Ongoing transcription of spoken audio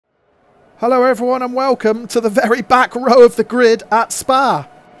Hello everyone and welcome to the very back row of the grid at Spa.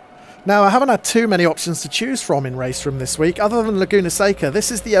 Now I haven't had too many options to choose from in RaceRoom this week. Other than Laguna Seca, this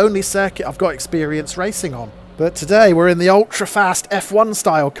is the only circuit I've got experience racing on. But today we're in the ultra-fast F1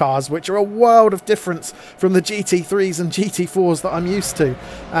 style cars, which are a world of difference from the GT3s and GT4s that I'm used to.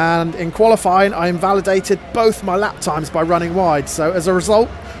 And in qualifying I invalidated both my lap times by running wide, so as a result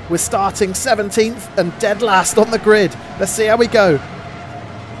we're starting 17th and dead last on the grid. Let's see how we go.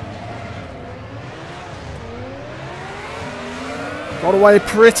 Got away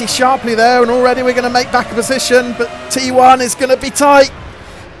pretty sharply there, and already we're going to make back a position, but T1 is going to be tight.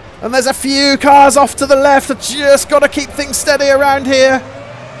 And there's a few cars off to the left. I've just got to keep things steady around here.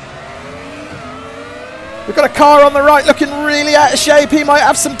 We've got a car on the right looking really out of shape. He might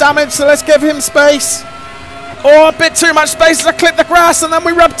have some damage, so let's give him space. Oh, a bit too much space as I clip the grass, and then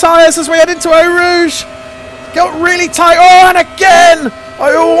we rub tyres as we head into Eau Rouge. Got really tight. Oh, and again,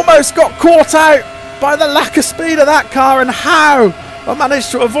 I almost got caught out by the lack of speed of that car, and how I managed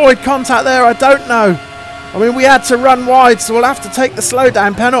to avoid contact there, I don't know. I mean, we had to run wide, so we'll have to take the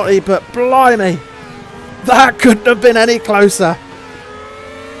slowdown penalty, but blimey, that couldn't have been any closer.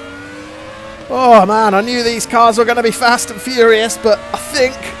 Oh man, I knew these cars were going to be fast and furious, but I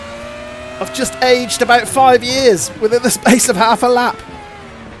think I've just aged about 5 years within the space of half a lap.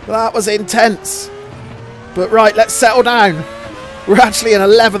 That was intense. But right, let's settle down. We're actually in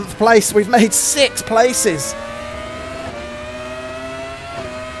 11th place. We've made 6 places.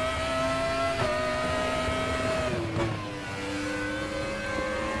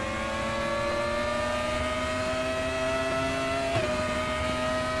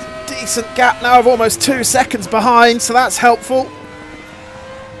 Decent gap now of almost 2 seconds behind, so that's helpful.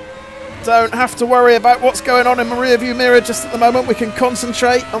 Don't have to worry about what's going on in my rear view mirror just at the moment. We can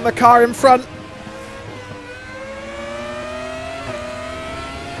concentrate on the car in front.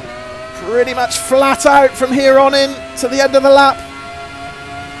 Pretty much flat out from here on in to the end of the lap.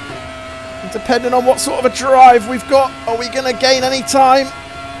 And depending on what sort of a drive we've got, are we going to gain any time?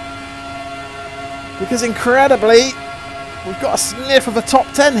 Because incredibly, we've got a sniff of a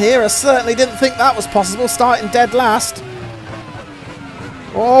top 10 here. I certainly didn't think that was possible, starting dead last.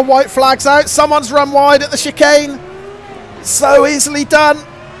 Oh, white flag's out. Someone's run wide at the chicane. So easily done.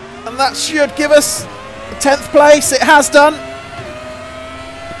 And that should give us the 10th place. It has done.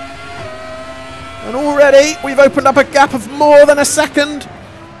 And already we've opened up a gap of more than a second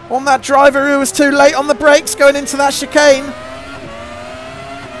on that driver who was too late on the brakes going into that chicane.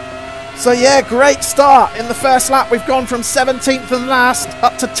 So yeah, great start. In the first lap we've gone from 17th and last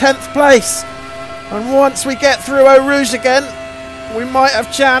up to 10th place. And once we get through Eau Rouge again, we might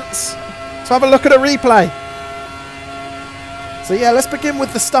have chance to have a look at a replay. So yeah, let's begin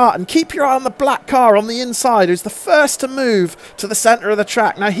with the start, and keep your eye on the black car on the inside who's the first to move to the centre of the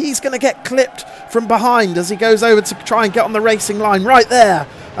track. Now he's going to get clipped from behind as he goes over to try and get on the racing line right there,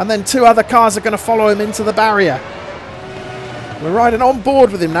 and then 2 other cars are going to follow him into the barrier. We're riding on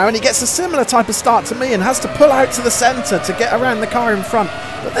board with him now, and he gets a similar type of start to me and has to pull out to the centre to get around the car in front.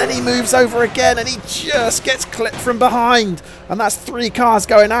 But then he moves over again and he just gets clipped from behind. And that's 3 cars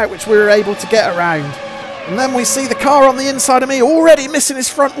going out, which we were able to get around. And then we see the car on the inside of me already missing his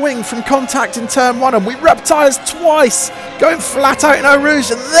front wing from contact in turn 1. And we rub tyres twice, going flat out in Eau Rouge.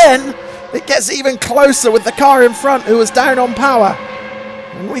 And then it gets even closer with the car in front who was down on power.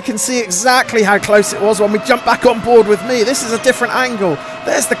 And we can see exactly how close it was when we jump back on board with me. This is a different angle.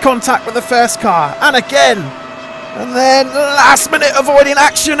 There's the contact with the first car. And again. And then last minute avoiding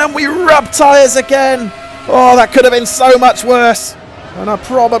action, and we rub tyres again. Oh, that could have been so much worse. And I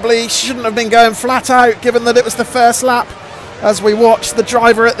probably shouldn't have been going flat out, given that it was the first lap, as we watched the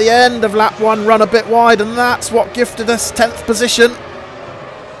driver at the end of lap 1 run a bit wide, and that's what gifted us 10th position.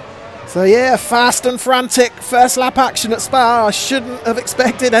 So yeah, fast and frantic first lap action at Spa. I shouldn't have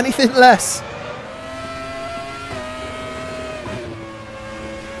expected anything less.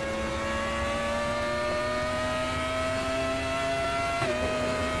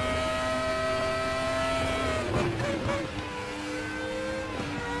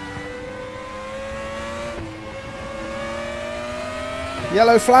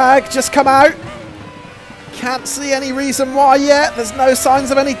 Yellow flag just come out. Can't see any reason why yet. There's no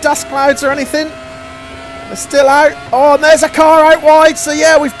signs of any dust clouds or anything. They're still out. Oh, and there's a car out wide. So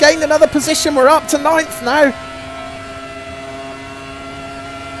yeah, we've gained another position. We're up to 9th now.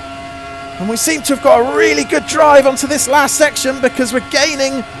 And we seem to have got a really good drive onto this last section, because we're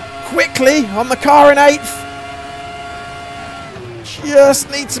gaining quickly on the car in 8th.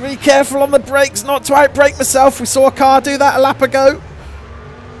 Just need to be careful on the brakes not to outbrake myself. We saw a car do that a lap ago.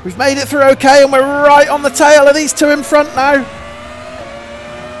 We've made it through okay, and we're right on the tail of these 2 in front now.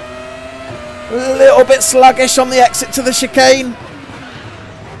 A little bit sluggish on the exit to the chicane.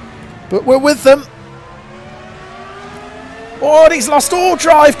 But we're with them. Oh, and he's lost all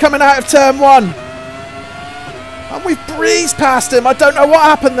drive coming out of turn 1. And we've breezed past him. I don't know what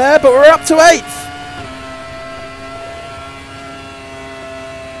happened there, but we're up to 8th.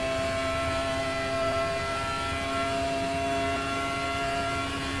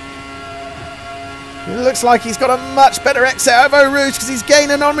 It looks like he's got a much better exit out of Eau Rouge because he's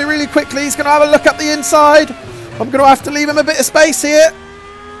gaining on me really quickly. He's going to have a look up the inside. I'm going to have to leave him a bit of space here.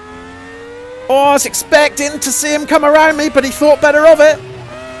 Oh, I was expecting to see him come around me, but he thought better of it.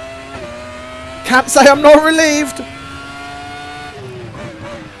 Can't say I'm not relieved.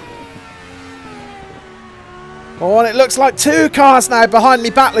 Oh, and it looks like 2 cars now behind me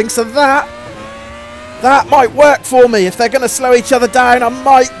battling, so that might work for me. If they're going to slow each other down, I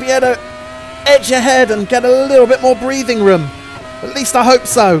might be able to edge ahead and get a little bit more breathing room. At least I hope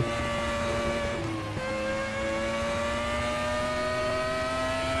so.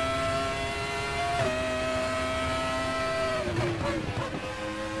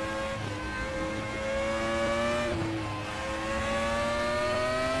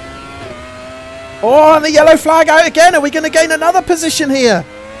 Oh, and the yellow flag out again. Are we going to gain another position here?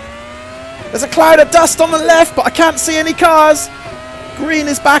 There's a cloud of dust on the left, but I can't see any cars. Green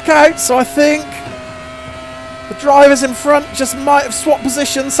is back out, so I think the drivers in front just might have swapped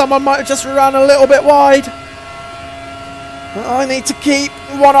positions. Someone might have just run a little bit wide. But I need to keep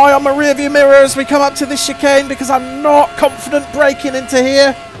one eye on my rearview mirror as we come up to this chicane because I'm not confident braking into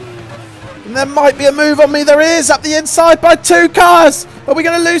here. And there might be a move on me. There is, up the inside by 2 cars. Are we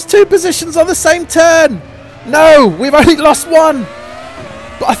going to lose 2 positions on the same turn? No, we've only lost 1.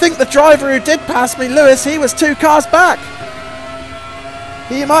 But I think the driver who did pass me, Lewis, he was 2 cars back.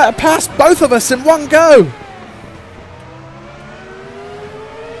 He might have passed both of us in one go.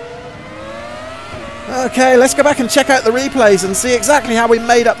 Okay, let's go back and check out the replays and see exactly how we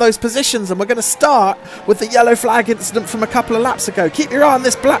made up those positions. And we're going to start with the yellow flag incident from a couple of laps ago. Keep your eye on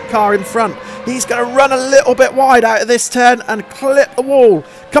this black car in front. He's going to run a little bit wide out of this turn and clip the wall.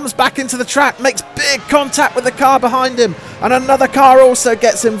 Comes back into the track, makes big contact with the car behind him. And another car also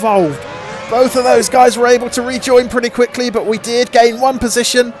gets involved. Both of those guys were able to rejoin pretty quickly, but we did gain 1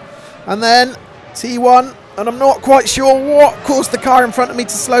 position. And then T1, and I'm not quite sure what caused the car in front of me to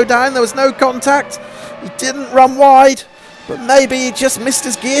slow down. There was no contact. He didn't run wide, but maybe he just missed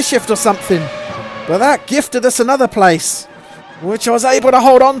his gear shift or something. But that gifted us another place, which I was able to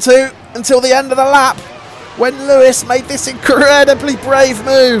hold on to until the end of the lap, when Lewis made this incredibly brave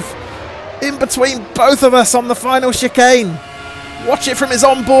move in between both of us on the final chicane. Watch it from his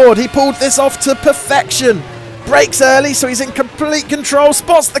onboard. He pulled this off to perfection. Brakes early, so he's in complete control,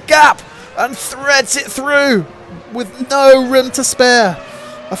 spots the gap and threads it through with no room to spare.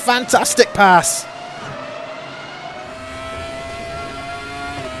 A fantastic pass.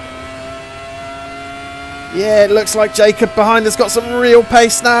 Yeah, it looks like Jakob behind has got some real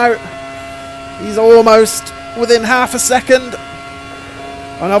pace now. He's almost within half a second.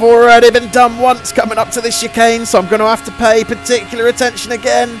 And I've already been done once coming up to this chicane, so I'm going to have to pay particular attention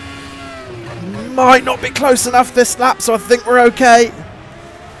again. Might not be close enough this lap, so I think we're okay.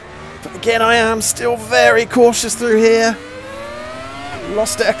 But again, I am still very cautious through here.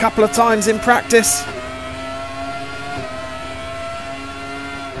 Lost it a couple of times in practice.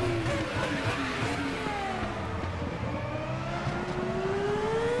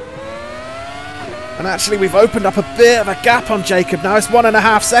 And actually we've opened up a bit of a gap on Jakob now. It's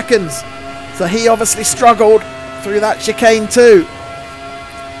 1.5 seconds. So he obviously struggled through that chicane too.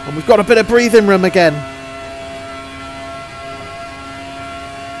 And we've got a bit of breathing room again.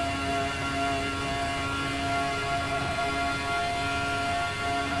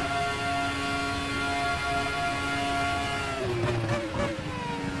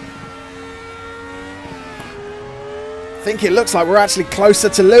 I think it looks like we're actually closer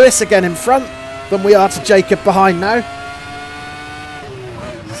to Lewis again in front than we are to Jakob behind now.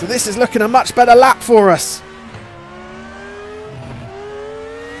 So this is looking a much better lap for us.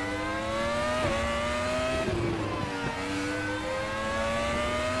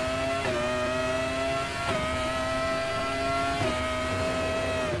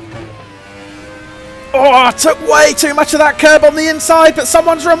 Oh, I took way too much of that curb on the inside, but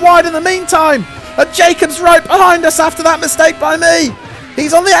someone's run wide in the meantime. And Jacob's right behind us after that mistake by me.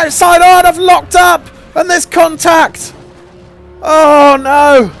 He's on the outside. Oh, and I've locked up. And there's contact. Oh,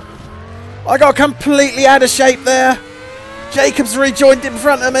 no. I got completely out of shape there. Jacob's rejoined in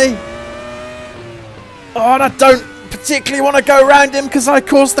front of me. Oh, and I don't particularly want to go around him because I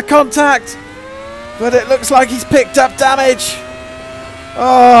caused the contact. But it looks like he's picked up damage.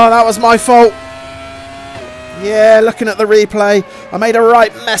 Oh, that was my fault. Yeah, looking at the replay, I made a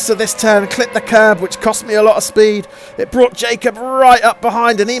right mess of this turn, clipped the curb, which cost me a lot of speed. It brought Jakob right up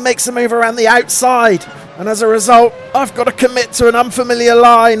behind, and he makes a move around the outside. And as a result, I've got to commit to an unfamiliar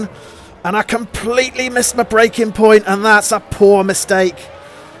line, and I completely missed my braking point, and that's a poor mistake.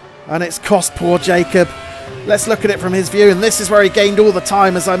 And it's cost poor Jakob. Let's look at it from his view, and this is where he gained all the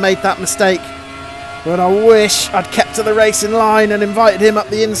time as I made that mistake. But I wish I'd kept to the racing line and invited him up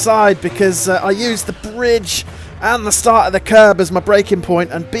the inside, because I used the bridge and the start of the curb as my braking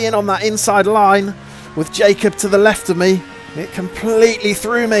point, and being on that inside line with Jakob to the left of me, it completely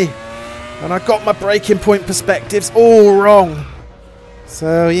threw me. And I got my braking point perspectives all wrong.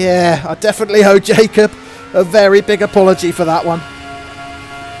 So yeah, I definitely owe Jakob a very big apology for that one.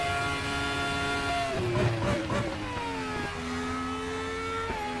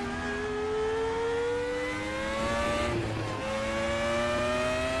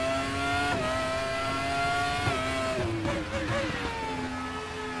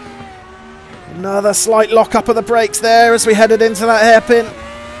 Another slight lock up of the brakes there as we headed into that hairpin.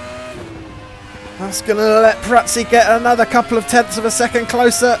 That's going to let Prutzy get another couple of tenths of a second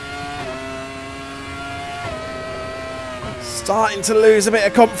closer. Starting to lose a bit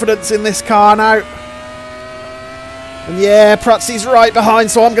of confidence in this car now. And yeah, Prutzy's right behind,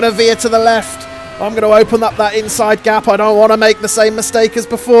 so I'm going to veer to the left. I'm going to open up that inside gap. I don't want to make the same mistake as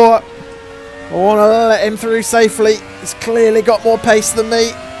before. I want to let him through safely. He's clearly got more pace than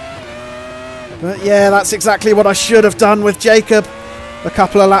me. But yeah, that's exactly what I should have done with Jakob a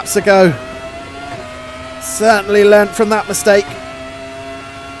couple of laps ago. Certainly learnt from that mistake.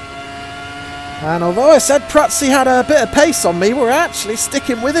 And although I said Prutzy had a bit of pace on me, we're actually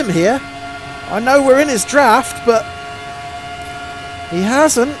sticking with him here. I know we're in his draft, but he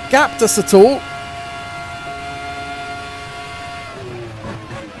hasn't gapped us at all.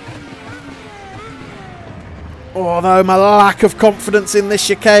 Although my lack of confidence in this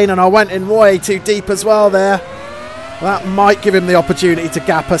chicane, and I went in way too deep as well there, that might give him the opportunity to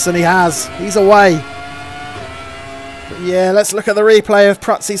gap us, and he has. He's away. But yeah, let's look at the replay of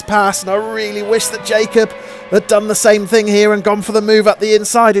Prutzy's pass, and I really wish that Jakob had done the same thing here and gone for the move up the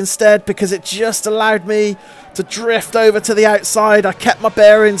inside instead, because it just allowed me to drift over to the outside. I kept my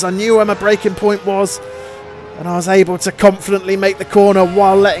bearings, I knew where my braking point was, and I was able to confidently make the corner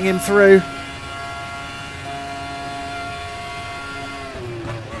while letting him through.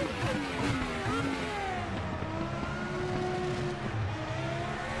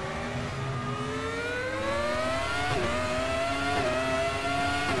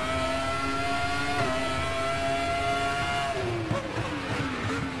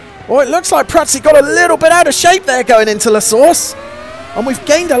 Oh, it looks like Prutzy got a little bit out of shape there going into La Source. And we've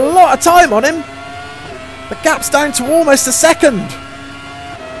gained a lot of time on him. The gap's down to almost a second.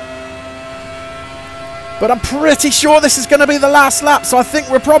 But I'm pretty sure this is going to be the last lap, so I think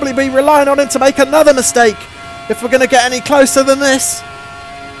we'll probably be relying on him to make another mistake if we're going to get any closer than this.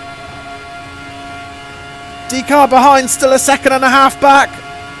 D-car behind, still a second and a half back.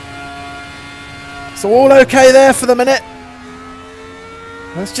 So all okay there for the minute.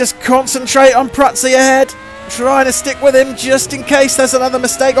 Let's just concentrate on Prutzy ahead. Trying to stick with him just in case there's another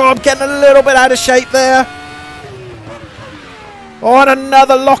mistake. Oh, I'm getting a little bit out of shape there. Oh, and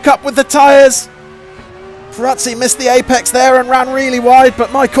another lock up with the tyres. Prutzy missed the apex there and ran really wide,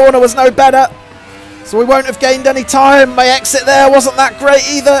 but my corner was no better. So we won't have gained any time. My exit there wasn't that great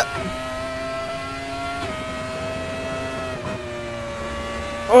either.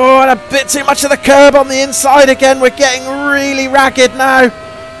 Oh, and a bit too much of the curb on the inside again. We're getting really ragged now.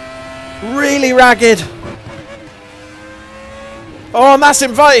 Really ragged. Oh, and that's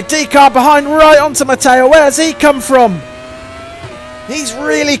invited D-car behind right onto Matteo. Where's he come from? He's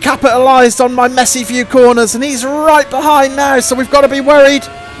really capitalised on my messy few corners, and he's right behind now, so we've got to be worried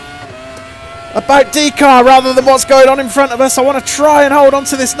about D-car rather than what's going on in front of us. I want to try and hold on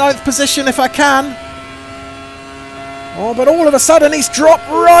to this 9th position if I can. Oh, but all of a sudden he's dropped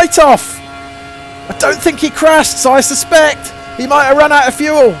right off. I don't think he crashed, so I suspect he might have run out of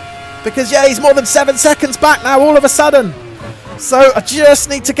fuel. Because, yeah, he's more than 7 seconds back now all of a sudden. So I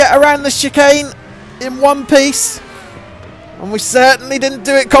just need to get around this chicane in one piece. And we certainly didn't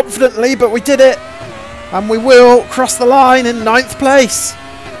do it confidently, but we did it. And we will cross the line in 9th place.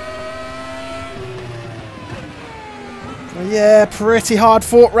 So, yeah, pretty hard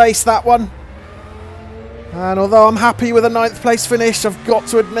fought race, that one. And although I'm happy with a 9th place finish, I've got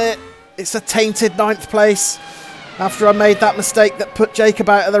to admit it's a tainted 9th place after I made that mistake that put Jakob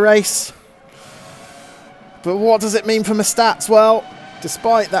out of the race. But what does it mean for my stats? Well,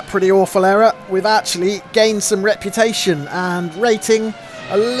 despite that pretty awful error, we've actually gained some reputation and rating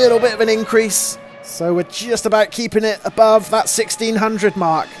a little bit of an increase. So we're just about keeping it above that 1600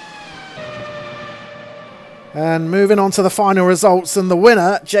 mark. And moving on to the final results, and the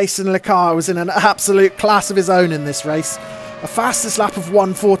winner, Jason Lecar, was in an absolute class of his own in this race. A fastest lap of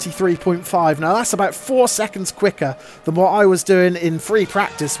 1:43.5. Now that's about 4 seconds quicker than what I was doing in free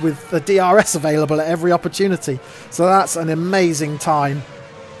practice with the DRS available at every opportunity. So that's an amazing time.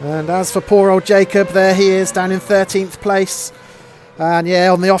 And as for poor old Jakob, there he is down in 13th place. And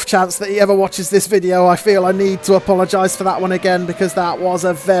yeah, on the off chance that he ever watches this video, I feel I need to apologise for that one again, because that was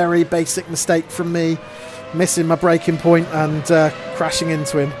a very basic mistake from me, missing my braking point and crashing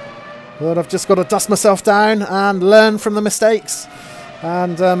into him. But I've just got to dust myself down and learn from the mistakes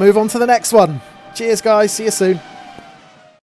and move on to the next one. Cheers guys, see you soon.